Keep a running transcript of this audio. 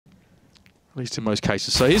At least in most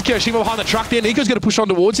cases. So here's Kirishima behind the truck there. Nico's going to push on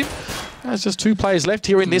towards him. There's just 2 players left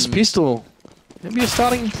here in this pistol. NBA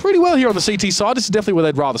starting pretty well here on the CT side. This is definitely where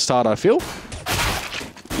they'd rather start, I feel.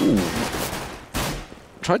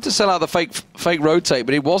 Tried to sell out the fake rotate,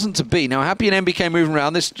 but it wasn't to be. Now, Happy and MBK moving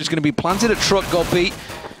around. This is just going to be planted at truck, got beat.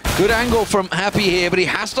 Good angle from Happy here, but he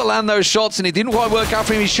has to land those shots, and it didn't quite work out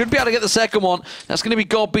for him. He should be able to get the second one. That's going to be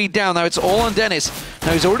God beat down. Now it's all on Denis.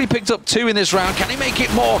 Now he's already picked up 2 in this round. Can he make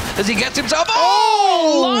it more as he gets himself...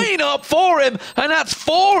 line up for him, and that's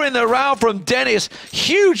 4 in the round from Denis.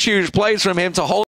 Huge plays from him to hold...